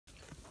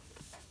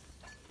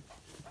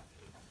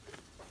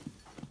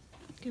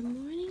Good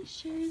morning,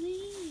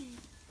 Shirley.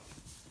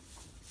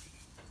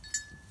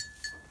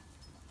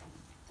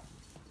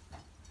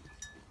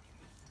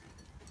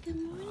 Good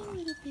morning,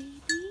 little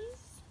babies.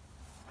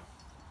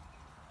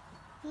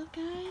 Look,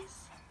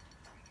 guys.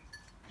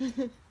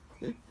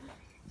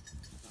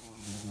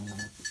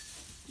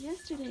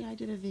 Yesterday I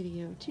did a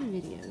video, 2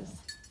 videos,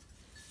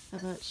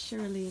 about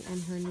Shirley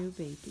and her new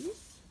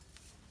babies.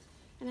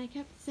 And I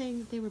kept saying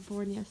that they were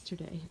born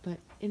yesterday, but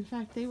in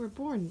fact they were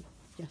born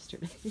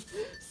yesterday.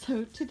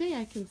 So today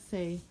I can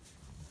say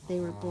they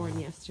were born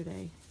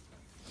yesterday.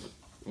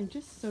 I'm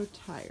just so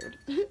tired.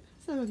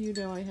 Some of you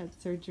know I had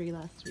surgery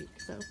last week,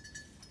 so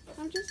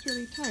I'm just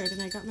really tired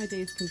and I got my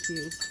days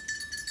confused.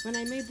 When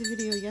I made the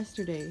video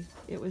yesterday,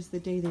 it was the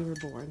day they were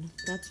born.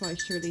 That's why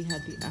Shirley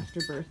had the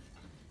afterbirth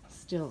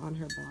still on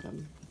her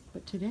bottom.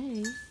 But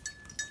today,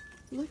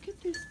 look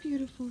at this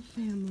beautiful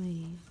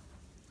family.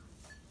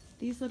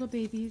 These little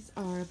babies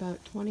are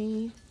about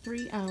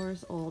 23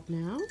 hours old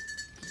now.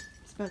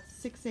 It's about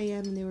 6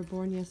 a.m. and they were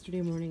born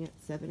yesterday morning at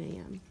 7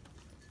 a.m.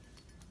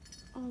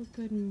 Oh,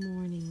 good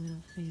morning,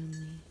 little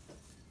family.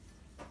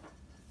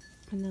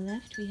 On the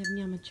left, we have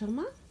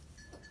Nyamachoma,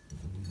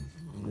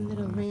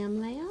 little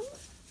ram lamb. Oh,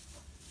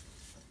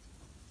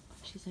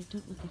 she's like,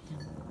 don't look at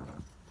him.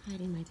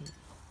 Hiding my baby.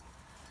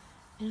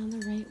 And on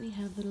the right, we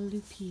have little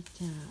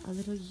Lupita, a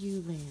little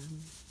ewe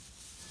lamb.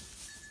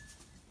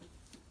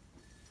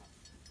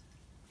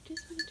 I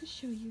just wanted to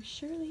show you,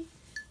 Shirley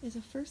is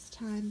a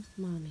first-time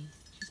mommy.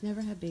 She's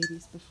never had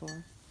babies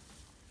before.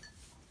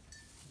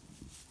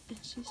 And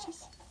she's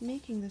just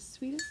making the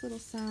sweetest little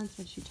sounds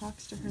when she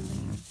talks to her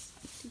lambs.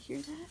 Do you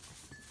hear that?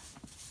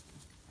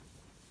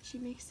 She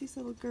makes these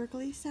little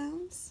gurgly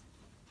sounds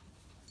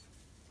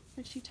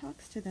when she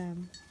talks to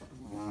them.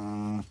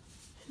 Are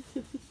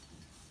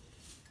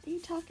you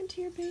talking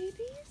to your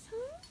babies,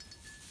 huh?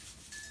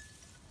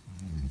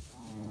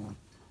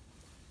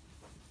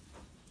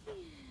 Yeah.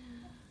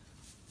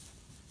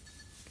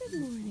 Good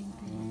morning,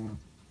 babe.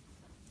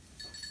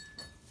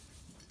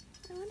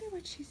 I wonder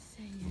what she's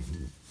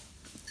saying.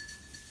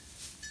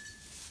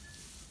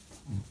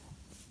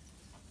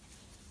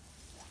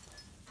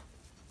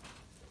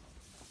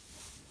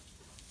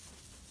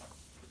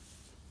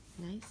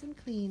 Nice and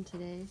clean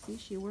today. See,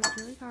 she worked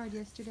really hard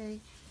yesterday.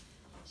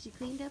 She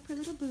cleaned up her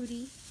little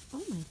booty.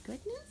 Oh my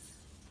goodness.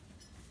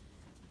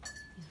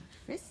 You're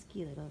a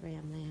frisky little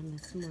ram lamb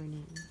this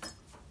morning.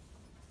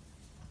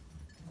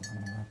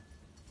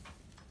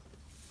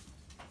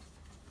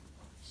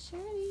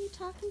 Shirley, you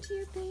talking to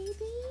your babies?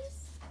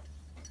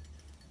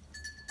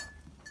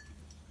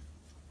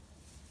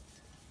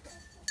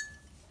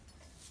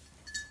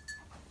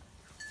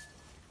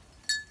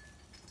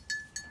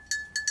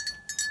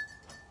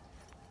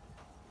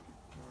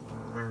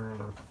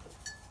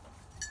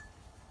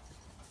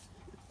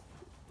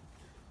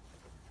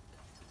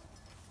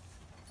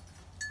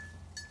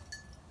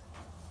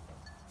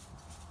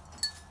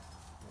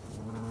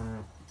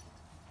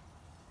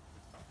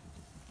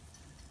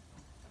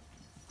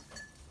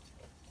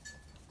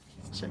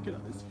 Checking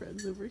on his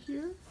friends over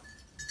here.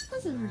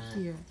 Who's over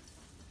here?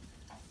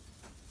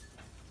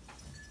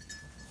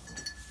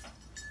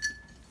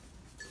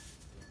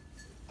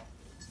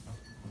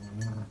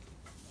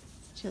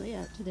 It's chilly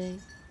out today.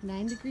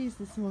 9 degrees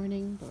this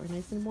morning, but we're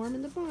nice and warm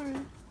in the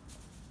barn.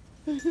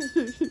 Got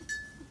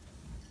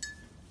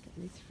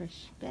nice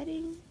fresh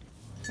bedding,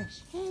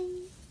 fresh hay,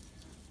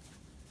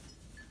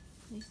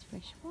 nice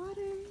fresh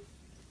water.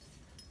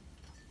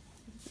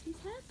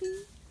 Everybody's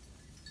happy.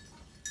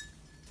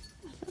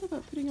 I thought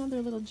about putting on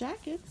their little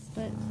jackets,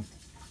 but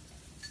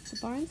the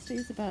barn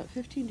stays about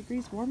 15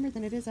 degrees warmer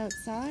than it is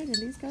outside, and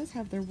these guys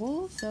have their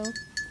wool, so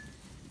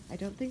I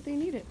don't think they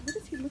need it. What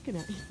is he looking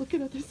at? He's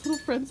looking at his little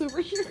friends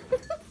over here.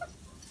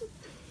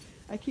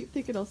 I keep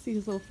thinking I'll see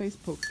his little face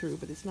poke through,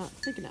 but it's not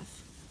big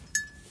enough.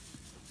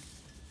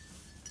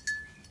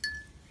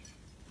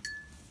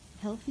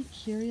 Healthy,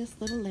 curious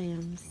little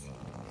lambs.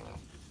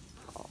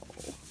 Oh,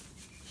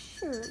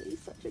 Shirley's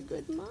such a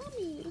good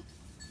mommy.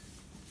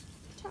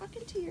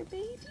 Talking to your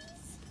babies?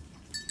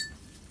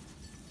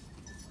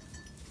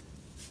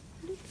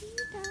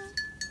 Lupita.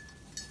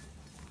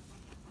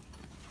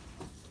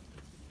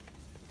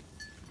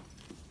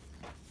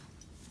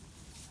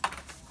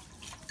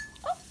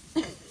 Oh,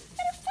 got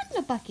her foot in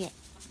a bucket.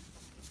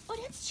 Oh,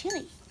 that's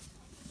chilly.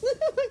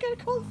 I got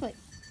a cold foot.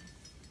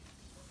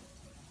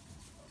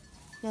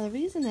 Now the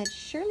reason that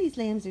Shirley's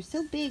lambs are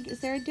so big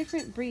is they're a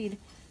different breed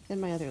than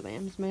my other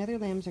lambs. My other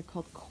lambs are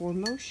called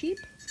Cormo sheep.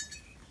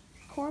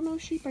 Cormo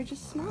sheep are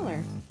just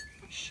smaller.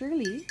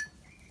 Shirley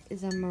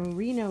is a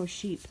merino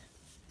sheep.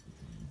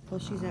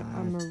 Well, she's a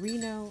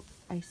merino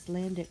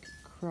Icelandic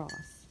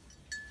cross.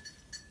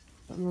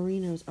 But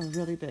merinos are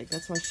really big.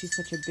 That's why she's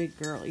such a big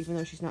girl. Even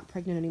though she's not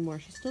pregnant anymore,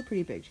 she's still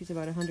pretty big. She's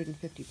about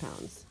 150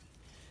 pounds.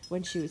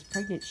 When she was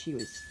pregnant, she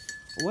was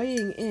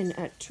weighing in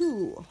at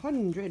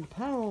 200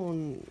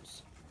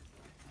 pounds.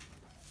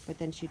 But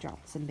then she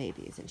dropped some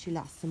babies and she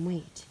lost some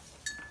weight.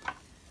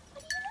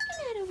 What are you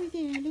looking at over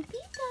there,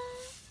 Lupita?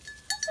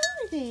 What's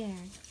over there?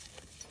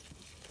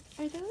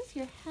 Are those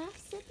your half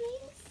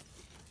siblings?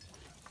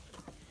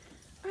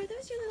 Are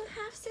those your little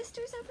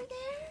half-sisters over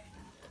there?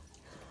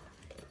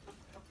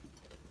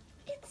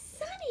 It's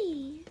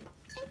Sunny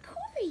and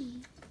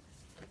Corey.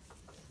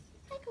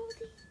 Hi,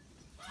 Goldie.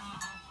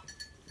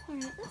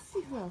 Alright, let's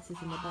see who else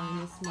is in the barn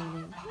this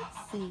morning.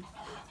 Let's see.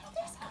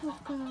 There's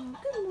Coco.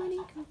 Good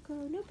morning,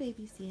 Coco. No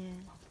babies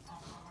yet.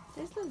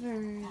 There's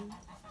Laverne.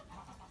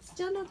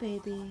 Still no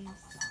babies.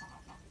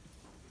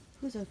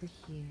 Who's over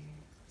here?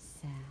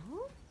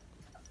 Sal?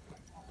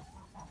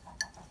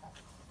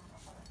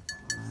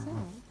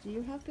 Sal, do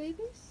you have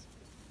babies?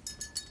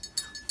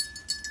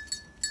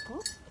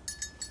 Oh.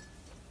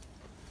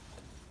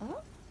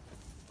 Oh.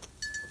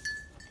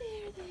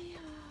 There they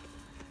are.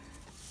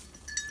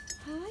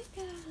 Hi,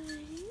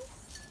 guys.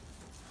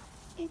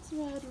 It's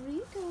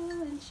Rodrigo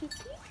and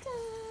Chapita.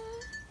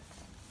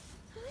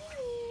 Hi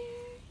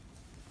there.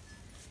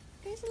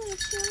 You guys a little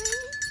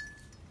chilly?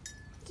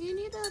 Do you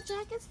need little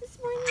jackets this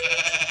morning?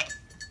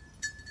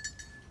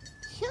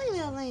 Chilly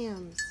little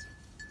lambs.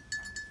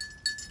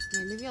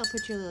 Yeah, maybe I'll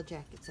put your little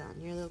jackets on.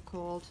 You're a little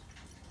cold.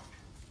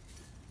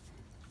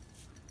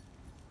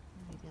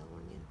 Maybe I'll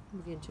warm you.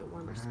 Move you into a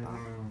warmer spot.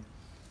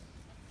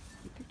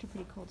 You picked a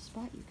pretty cold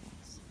spot, you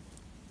guys.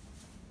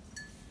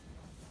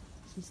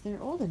 Since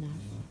they're old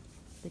enough,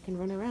 they can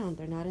run around.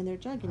 They're not in their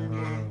jug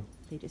anymore.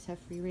 They just have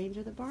free range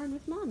of the barn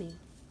with Mommy.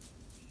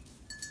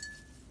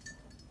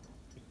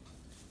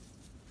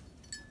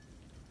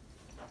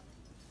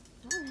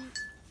 Alright.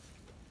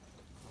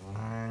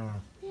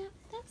 Yeah,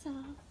 that's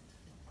all.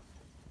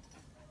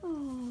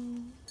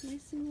 Oh,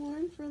 nice and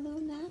warm for a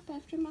little nap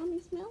after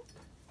Mommy's milk.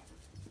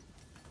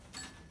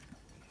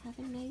 Have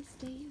a nice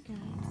day, you guys.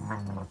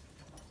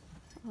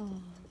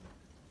 Oh,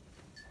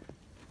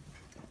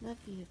 love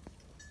you.